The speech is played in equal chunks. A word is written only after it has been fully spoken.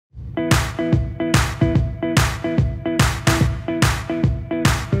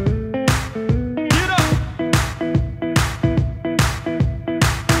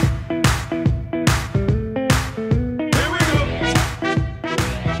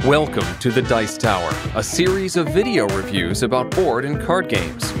Welcome to the Dice Tower, a series of video reviews about board and card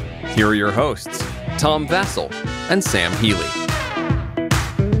games. Here are your hosts, Tom Vassell and Sam Healy.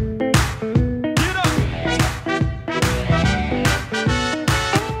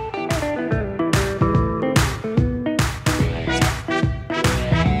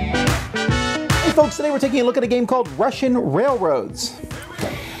 Hey folks, today we're taking a look at a game called Russian Railroads.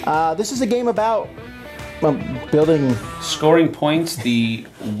 This is a game about building... Scoring points the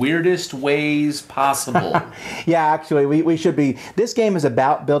weirdest ways possible. Yeah, actually, we should be... This game is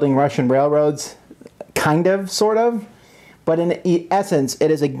about building Russian railroads, kind of, sort of. But in essence,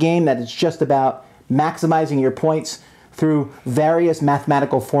 it is a game that is just about maximizing your points through various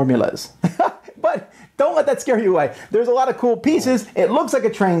mathematical formulas. But don't let that scare you away. There's a lot of cool pieces. It looks like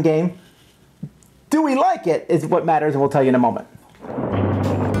a train game. Do we like it is what matters, and we'll tell you in a moment.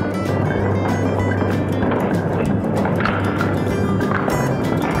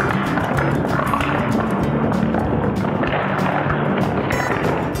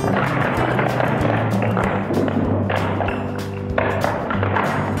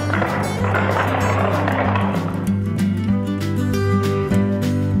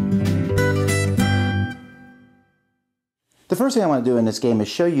 The first thing I want to do in this game is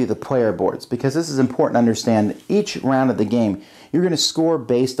show you the player boards, because this is important to understand. Each round of the game, you're going to score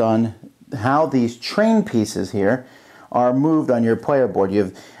based on how these train pieces here are moved on your player board.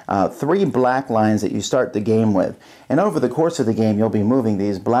 You have 3 black lines that you start the game with, and over the course of the game you'll be moving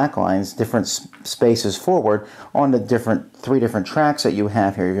these black lines different spaces forward on the 3 different tracks that you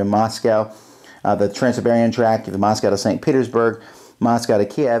have here. You have Moscow, the Trans-Siberian track, you have Moscow to St. Petersburg, Moscow to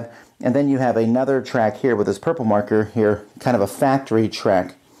Kiev, and then you have another track here with this purple marker here, kind of a factory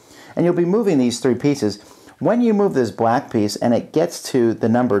track. And you'll be moving these 3 pieces. When you move this black piece and it gets to the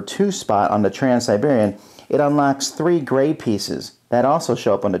number 2 spot on the Trans-Siberian, it unlocks 3 gray pieces that also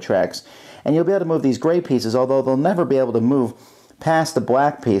show up on the tracks. And you'll be able to move these gray pieces, although they'll never be able to move past the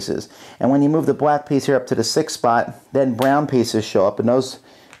black pieces. And when you move the black piece here up to the 6th spot, then brown pieces show up, and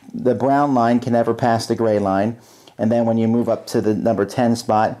the brown line can never pass the gray line. And then when you move up to the number 10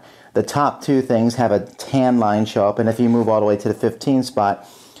 spot, the top 2 things have a tan line show up, and if you move all the way to the 15th spot,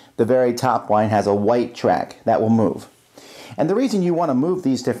 the very top line has a white track that will move. And the reason you want to move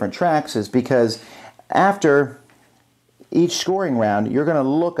these different tracks is because after each scoring round, you're going to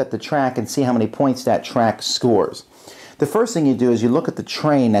look at the track and see how many points that track scores. The first thing you do is you look at the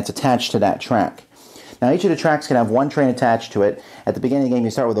train that's attached to that track. Now, each of the tracks can have 1 train attached to it. At the beginning of the game,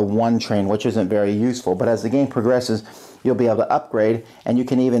 you start with a 1 train, which isn't very useful, but as the game progresses, you'll be able to upgrade, and you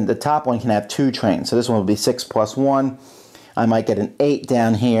can even, the top one can have 2 trains. So this one will be 6 plus 1. I might get an 8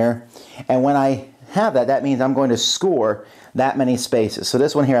 down here. And when I have that, that means I'm going to score that many spaces. So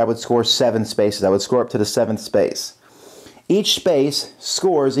this one here, I would score 7 spaces. I would score up to the 7th space. Each space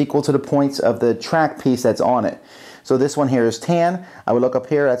scores equal to the points of the track piece that's on it. So this one here is tan. I would look up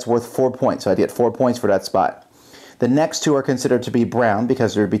here, that's worth 4 points. So I'd get 4 points for that spot. The next 2 are considered to be brown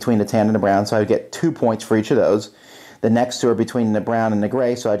because they're between the tan and the brown, so I would get 2 points for each of those. The next 2 are between the brown and the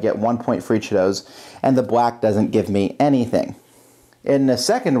gray, so I'd get 1 point for each of those. And the black doesn't give me anything. In the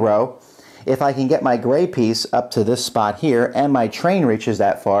second row, if I can get my gray piece up to this spot here and my train reaches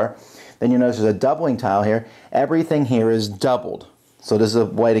that far, then you notice there's a doubling tile here. Everything here is doubled. So this is a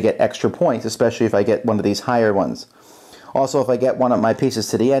way to get extra points, especially if I get one of these higher ones. Also, if I get one of my pieces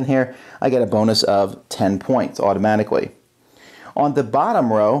to the end here, I get a bonus of 10 points automatically. On the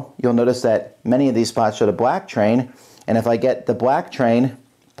bottom row, you'll notice that many of these spots show the black train, and if I get the black train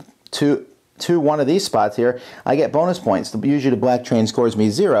to one of these spots here, I get bonus points. Usually the black train scores me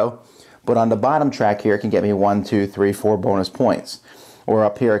 0, but on the bottom track here, it can get me 1, 2, 3, 4 bonus points. Or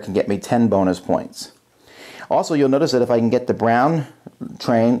up here, it can get me 10 bonus points. Also, you'll notice that if I can get the brown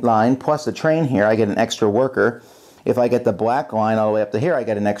train line plus the train here, I get an extra worker. If I get the black line all the way up to here, I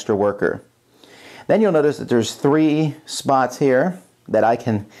get an extra worker. Then you'll notice that there's 3 spots here that I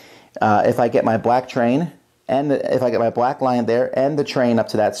can, if I get my black train, and if I get my black line there and the train up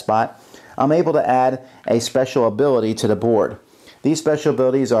to that spot, I'm able to add a special ability to the board. These special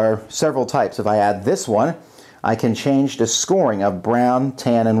abilities are several types. If I add this one, I can change the scoring of brown,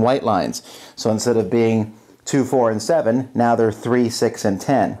 tan, and white lines. So instead of being 2, 4, and 7, now they're 3, 6, and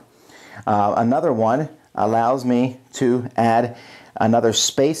 10. Another one allows me to add another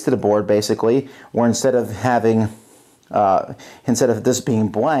space to the board, basically, where instead of this being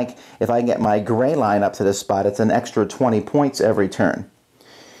blank, if I can get my gray line up to this spot, it's an extra 20 points every turn.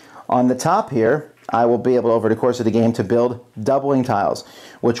 On the top here, I will be able, over the course of the game, to build doubling tiles,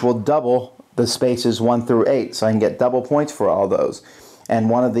 which will double the spaces 1 through 8, so I can get double points for all those. And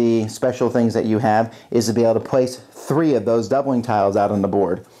one of the special things that you have is to be able to place 3 of those doubling tiles out on the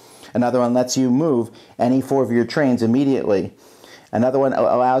board. Another one lets you move any 4 of your trains immediately. Another one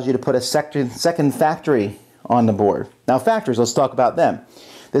allows you to put a second factory on the board. Now factories, let's talk about them.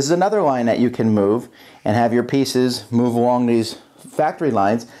 This is another line that you can move and have your pieces move along these factory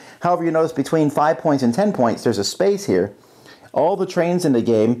lines. However, you notice between 5 points and 10 points, there's a space here. All the trains in the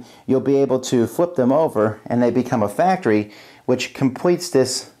game, you'll be able to flip them over and they become a factory, which completes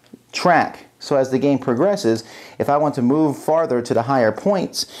this track. So as the game progresses, if I want to move farther to the higher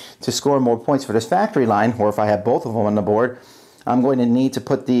points to score more points for this factory line, or if I have both of them on the board, I'm going to need to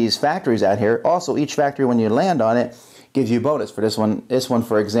put these factories out here. Also, each factory, when you land on it, gives you a bonus. For this one,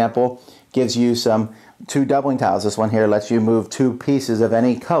 for example, gives you 2 doubling tiles. This one here lets you move 2 pieces of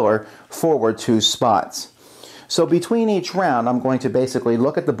any color forward 2 spots. So between each round, I'm going to basically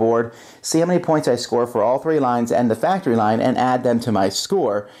look at the board, see how many points I score for all 3 lines and the factory line, and add them to my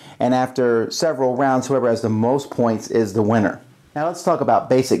score. And after several rounds, whoever has the most points is the winner. Now let's talk about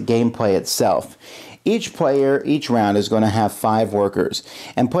basic gameplay itself. Each player, each round, is going to have 5 workers.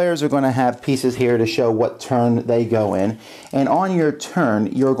 And players are going to have pieces here to show what turn they go in. And on your turn,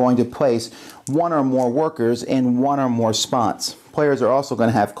 you're going to place 1 or more workers in 1 or more spots. Players are also going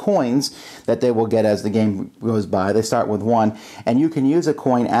to have coins that they will get as the game goes by. They start with 1, and you can use a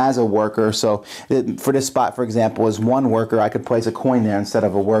coin as a worker. So for this spot, for example, is 1 worker. I could place a coin there instead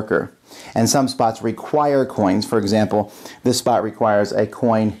of a worker. And some spots require coins. For example, this spot requires a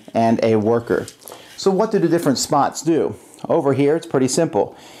coin and a worker. So what do the different spots do? Over here, it's pretty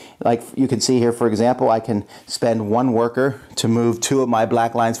simple. Like you can see here, for example, I can spend 1 worker to move 2 of my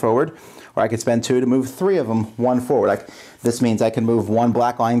black lines forward, or I could spend 2 to move 3 of them 1 forward. Like this means I can move 1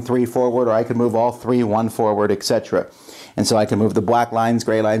 black line 3 forward, or I could move all 3 1 forward, etc. And so I can move the black lines,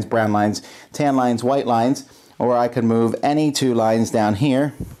 gray lines, brown lines, tan lines, white lines, or I can move any 2 lines down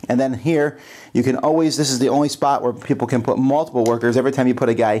here. And then here, you can always, this is the only spot where people can put multiple workers. Every time you put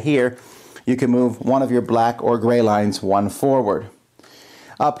a guy here, you can move 1 of your black or gray lines 1 forward.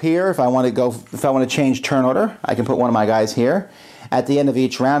 Up here, if I want to change turn order, I can put 1 of my guys here. At the end of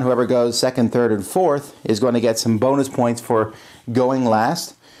each round, whoever goes 2nd, 3rd, and 4th is going to get some bonus points for going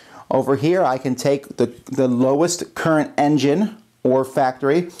last. Over here, I can take the lowest current engine or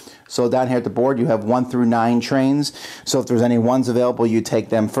factory. So down here at the board, you have 1 through 9 trains. So if there's any 1s available, you take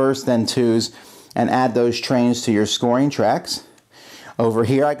them first, then 2s, and add those trains to your scoring tracks. Over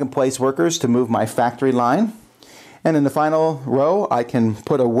here, I can place workers to move my factory line. And in the final row, I can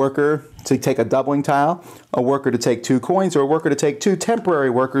put a worker to take a doubling tile, a worker to take 2 coins, or a worker to take 2 temporary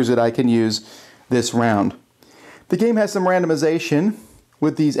workers that I can use this round. The game has some randomization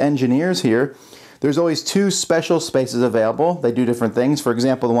with these engineers here. There's always 2 special spaces available. They do different things. For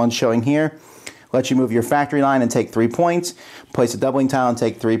example, the one showing here lets you move your factory line and take 3 points, place a doubling tile and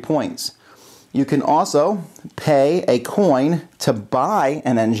take 3 points. You can also pay a coin to buy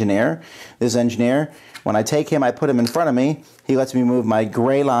an engineer. This engineer, when I take him, I put him in front of me. He lets me move my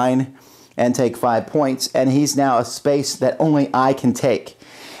gray line and take 5 points, and he's now a space that only I can take.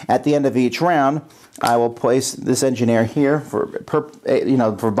 At the end of each round, I will place this engineer here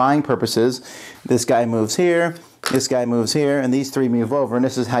for buying purposes. This guy moves here, this guy moves here, and these 3 move over, and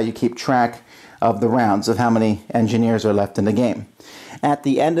this is how you keep track of the rounds, of how many engineers are left in the game. At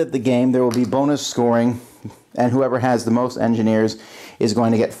the end of the game, there will be bonus scoring, and whoever has the most engineers is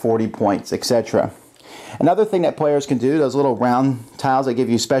going to get 40 points, etc. Another thing that players can do, those little round tiles that give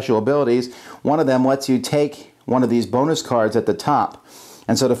you special abilities, one of them lets you take one of these bonus cards at the top.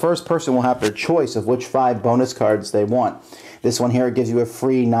 And so the first person will have their choice of which 5 bonus cards they want. This one here gives you a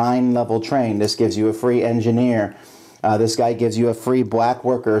free 9-level train. This gives you a free engineer. This guy gives you a free black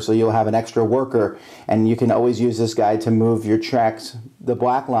worker, so you'll have an extra worker, and you can always use this guy to move your tracks, the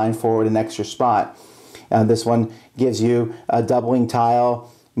black line, forward an extra spot. This one gives you a doubling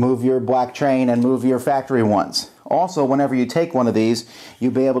tile, move your black train, and move your factory once. Also, whenever you take one of these,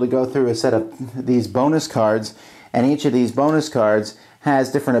 you'll be able to go through a set of these bonus cards, and each of these bonus cards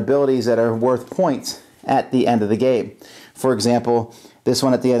has different abilities that are worth points at the end of the game. For example, this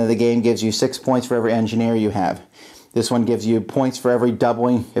one at the end of the game gives you 6 points for every engineer you have. This one gives you points for every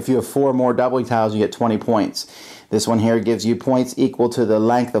doubling. If you have 4 more doubling tiles, you get 20 points. This one here gives you points equal to the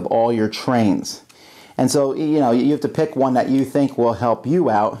length of all your trains. And so, you have to pick one that you think will help you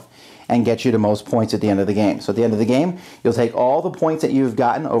out and get you the most points at the end of the game. So at the end of the game, you'll take all the points that you've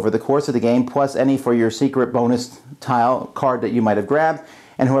gotten over the course of the game, plus any for your secret bonus tile card that you might have grabbed,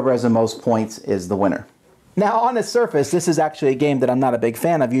 and whoever has the most points is the winner. Now, on the surface, this is actually a game that I'm not a big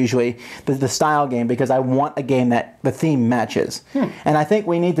fan of usually, the style game, because I want a game that the theme matches. And I think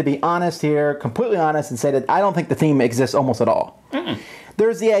we need to be honest here, completely honest, and say that I don't think the theme exists almost at all.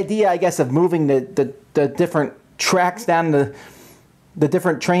 There's the idea, I guess, of moving the different tracks down the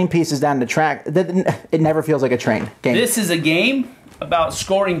different train pieces down the track. It never feels like a train game. This is a game about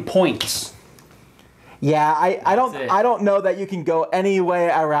scoring points. Yeah, I don't know that you can go any way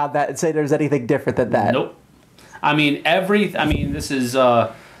around that and say there's anything different than that. Nope. I mean, this is,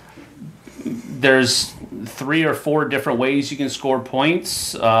 there's 3 or 4 different ways you can score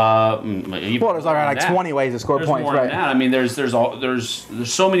points. Well, there's around like 20 ways to score points, more right? than that. I mean, there's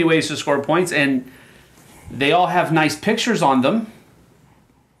so many ways to score points, and they all have nice pictures on them.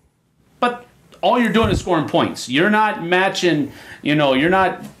 But all you're doing is scoring points. You're not matching, you're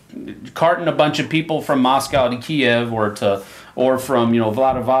not carting a bunch of people from Moscow to Kiev or from,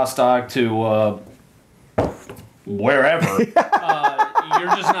 Vladivostok to wherever.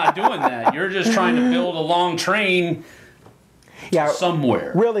 You're just not doing that. You're just trying to build a long train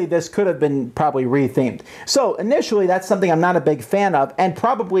somewhere. Really, this could have been probably rethemed. So initially, that's something I'm not a big fan of, and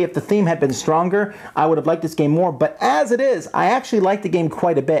probably if the theme had been stronger, I would have liked this game more. But as it is, I actually like the game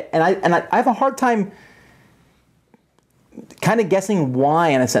quite a bit, and I have a hard time kind of guessing why,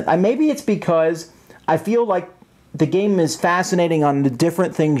 in a sense. Maybe it's because I feel like the game is fascinating on the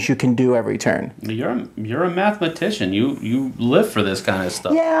different things you can do every turn. You're a mathematician. You live for this kind of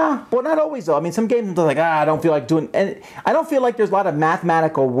stuff. Yeah, but not always though. I mean, some games are like, I don't feel like doing, and I don't feel like there's a lot of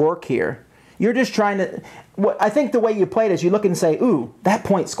mathematical work here. You're just trying to. I think the way you play it is you look and say, ooh, that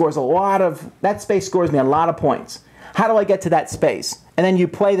point scores that space scores me a lot of points. How do I get to that space? And then you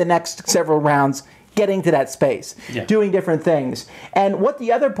play the next several rounds getting to that space, doing different things. And what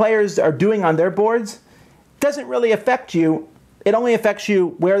the other players are doing on their boards doesn't really affect you. It only affects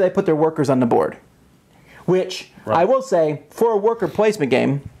you where they put their workers on the board. Which, I will say, for a worker placement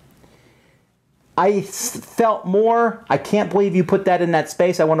game, I felt more, I can't believe you put that in that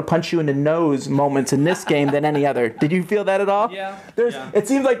space, I want to punch you in the nose moments in this game than any other. Did you feel that at all? Yeah. It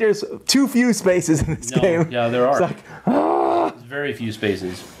seems like there's too few spaces in this game. Yeah, there are. It's like, There's very few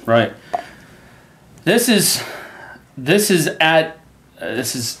spaces. Right. This is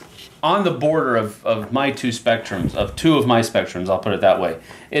on the border of my two spectrums, of two of my spectrums, I'll put it that way.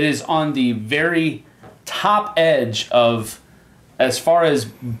 It is on the very top edge of, as far as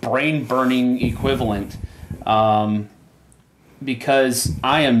brain-burning equivalent, because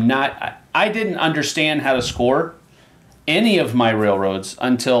I didn't understand how to score any of my railroads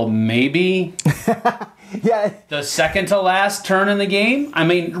until maybe the second to last turn in the game. I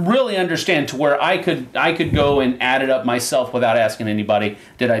mean, really understand to where I could go and add it up myself without asking anybody,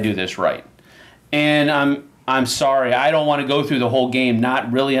 did I do this right? And I'm sorry, I don't want to go through the whole game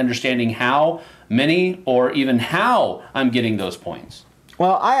not really understanding how many or even how I'm getting those points.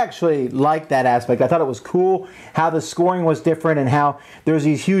 Well, I actually liked that aspect. I thought it was cool how the scoring was different and how there's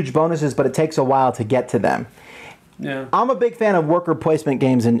these huge bonuses, but it takes a while to get to them. Yeah. I'm a big fan of worker placement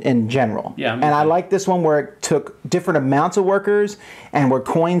games in general. Yeah, and I like this one where it took different amounts of workers and where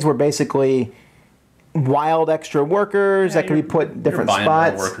coins were basically wild extra workers that could be put in different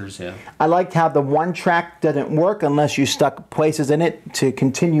spots. More workers, yeah. I liked how the one track didn't work unless you stuck places in it to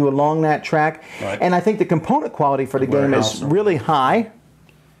continue along that track. Right. And I think the component quality for the game is really high.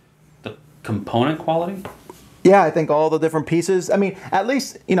 The component quality? Yeah, I think all the different pieces. I mean, at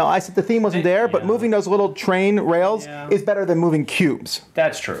least, I said the theme wasn't there, but moving those little train rails is better than moving cubes.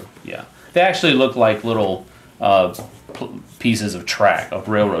 That's true, yeah. They actually look like little pieces of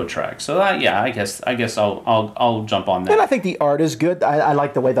railroad track. So, I guess I'll jump on that. And I think the art is good. I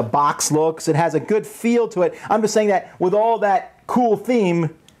like the way the box looks. It has a good feel to it. I'm just saying that with all that cool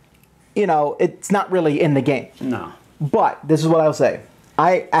theme, it's not really in the game. No. But this is what I'll say.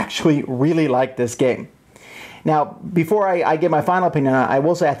 I actually really like this game. Now, before I give my final opinion, I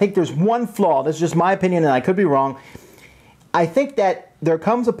will say I think there's one flaw. This is just my opinion, and I could be wrong. I think that there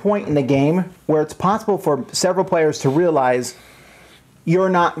comes a point in the game where it's possible for several players to realize you're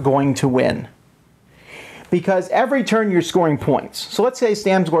not going to win. Because every turn you're scoring points. So let's say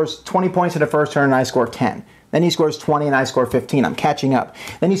Sam scores 20 points in the first turn and I score 10. Then he scores 20 and I score 15. I'm catching up.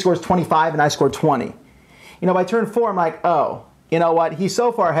 Then he scores 25 and I score 20. By turn 4, I'm like, oh, you know what? He's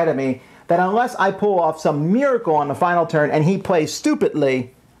so far ahead of me that unless I pull off some miracle on the final turn and he plays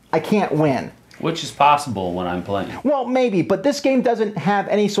stupidly, I can't win. Which is possible when I'm playing. Well, maybe, but this game doesn't have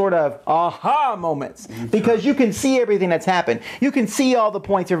any sort of aha moments because you can see everything that's happened. You can see all the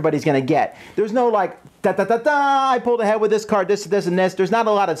points everybody's going to get. There's no like, I pulled ahead with this card, this, and this. There's not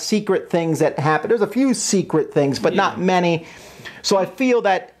a lot of secret things that happen. There's a few secret things, but not many. So I feel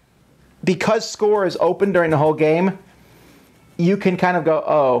that because score is open during the whole game, you can kind of go,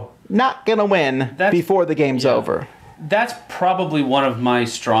 oh, not gonna win before the game's over. That's probably one of my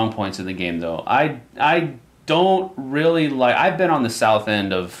strong points in the game, though. I don't really like. I've been on the south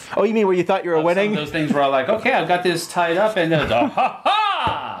end of. Oh, you mean where you thought you were winning? Some of those things where I'm like, okay, I've got this tied up, and then ha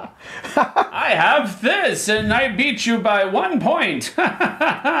ha! I have this, and I beat you by 1 point.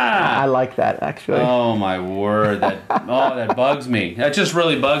 I like that, actually. Oh my word! That that bugs me. That just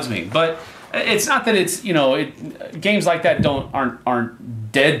really bugs me. But it's not that it's games like that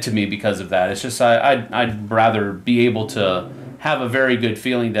aren't dead to me because of that. It's just I'd rather be able to have a very good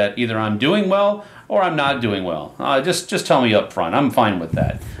feeling that either I'm doing well or I'm not doing well. Just tell me up front. I'm fine with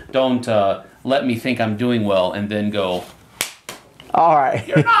that. Don't let me think I'm doing well and then go, all right.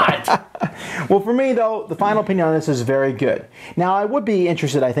 You're not. Well, for me, though, the final opinion on this is very good. Now, I would be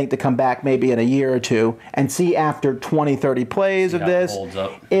interested, I think, to come back maybe in a year or two and see after 20, 30 plays of this,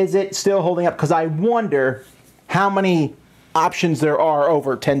 is it still holding up? Because I wonder how many options there are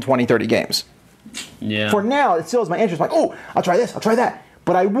over 10, 20, 30 games. Yeah. For now, it still is my interest. Like, oh, I'll try this, I'll try that.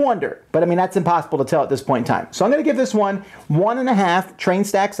 But I wonder. But I mean, that's impossible to tell at this point in time. So I'm going to give this one 1.5 train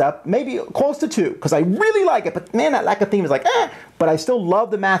stacks up, maybe close to 2, because I really like it. But man, that lack of theme is like, But I still love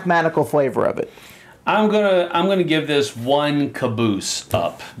the mathematical flavor of it. I'm gonna give this 1 caboose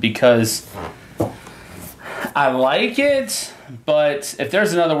up because I like it. But if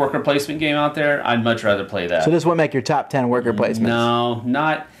there's another worker placement game out there, I'd much rather play that. So this wouldn't make your top 10 worker placements? No,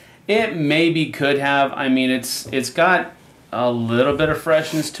 not. It maybe could have. I mean, it's got a little bit of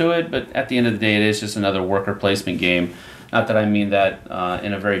freshness to it, but at the end of the day, it is just another worker placement game. Not that I mean that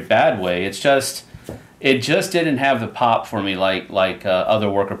in a very bad way. It's just it just didn't have the pop for me like other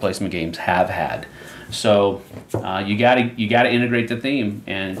worker placement games have had. So you gotta integrate the theme,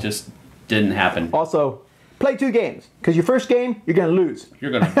 and it just didn't happen. Also, play 2 games, because your first game you're gonna lose.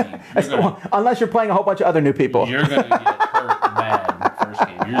 Unless you're playing a whole bunch of other new people. You're gonna get hurt bad in the first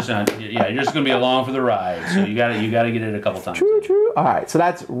game. You're just gonna be along for the ride. So you gotta get it a couple times. True. All right, so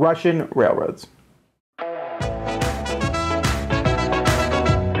that's Russian Railroads.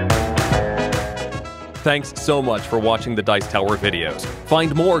 Thanks so much for watching the Dice Tower videos.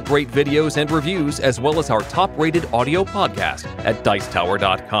 Find more great videos and reviews, as well as our top-rated audio podcast at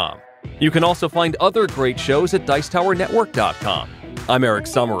Dicetower.com. You can also find other great shows at Dicetowernetwork.com. I'm Eric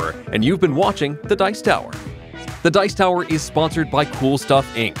Summerer, and you've been watching The Dice Tower. The Dice Tower is sponsored by Cool Stuff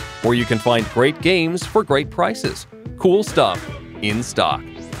Inc., where you can find great games for great prices. Cool stuff in stock.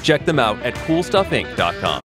 Check them out at CoolStuffInc.com.